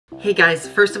Hey guys,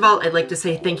 first of all, I'd like to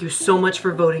say thank you so much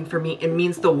for voting for me. It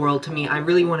means the world to me. I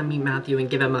really want to meet Matthew and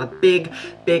give him a big,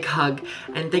 big hug.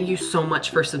 And thank you so much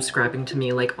for subscribing to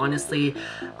me. Like, honestly,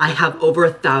 I have over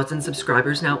 1,000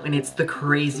 subscribers now, and it's the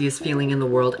craziest feeling in the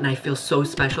world, and I feel so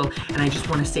special. And I just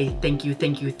want to say thank you,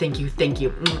 thank you, thank you, thank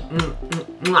you.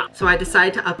 So I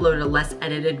decided to upload a less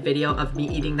edited video of me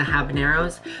eating the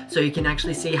habaneros, so you can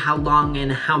actually see how long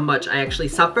and how much I actually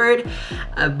suffered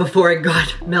before I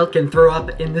got milk and throw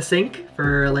up in the sink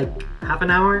for like half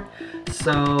an hour.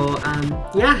 So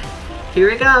yeah, here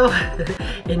we go.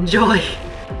 Enjoy.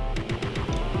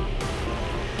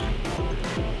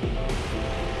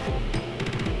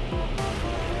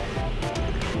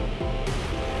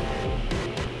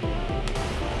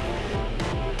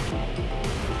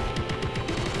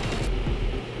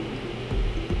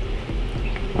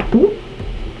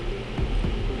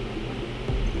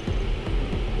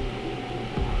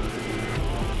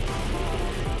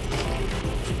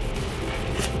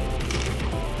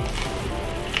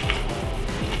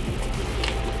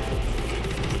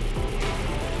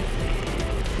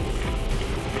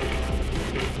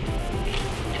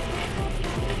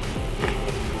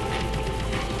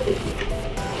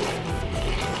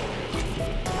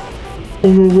 Oh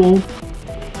my god.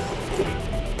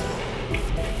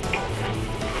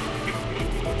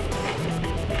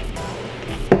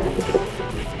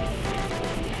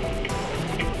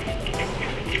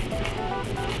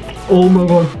 Oh my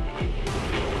god.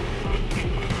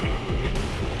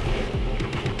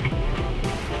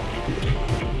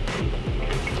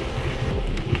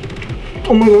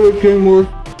 Oh my god, it's getting worse.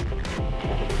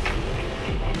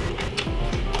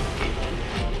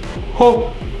 Oh.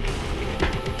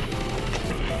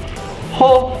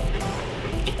 Oh.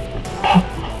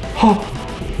 Oh.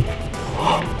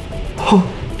 Oh.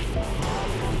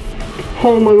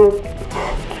 Oh my god.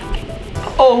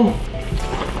 Oh.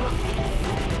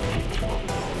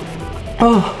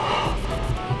 Oh.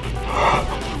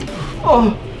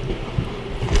 Oh.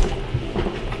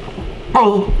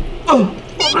 Oh. Oh.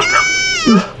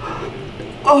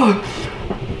 Oh.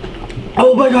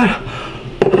 Oh my god.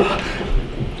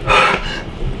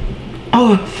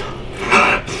 Oh.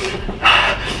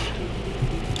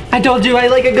 I told you I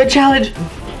like a good challenge.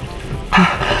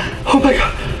 Oh my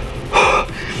god.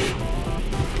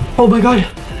 Oh my god.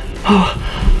 Oh.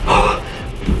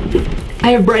 I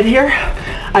have bread here.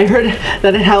 I heard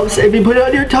that it helps if you put it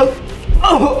on your tongue.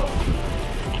 Oh.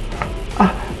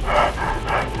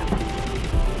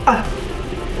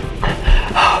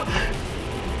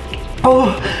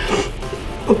 Oh.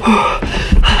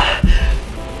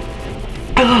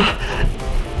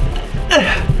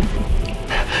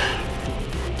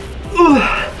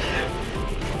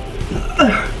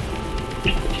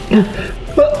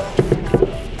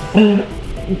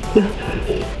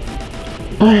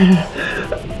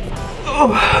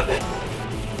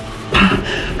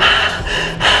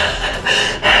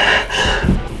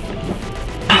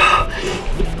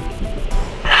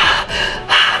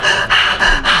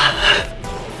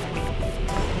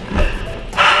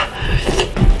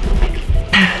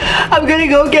 I'm gonna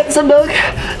go get some milk.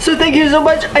 So thank you so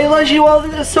much. I love you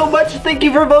all so much. Thank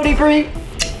you for voting for me.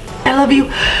 I love you.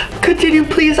 Continue,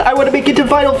 please. I want to make it to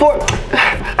Final Four.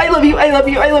 I love you. I love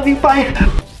you. I love you. Bye. I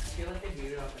feel like I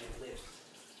muted off my lips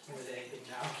more than anything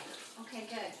now. Okay,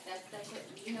 good. That's it.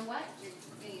 You know what? You're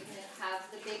going to have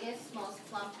the biggest, most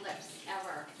plump lips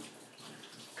ever.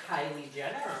 Kylie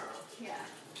Jenner. Yeah.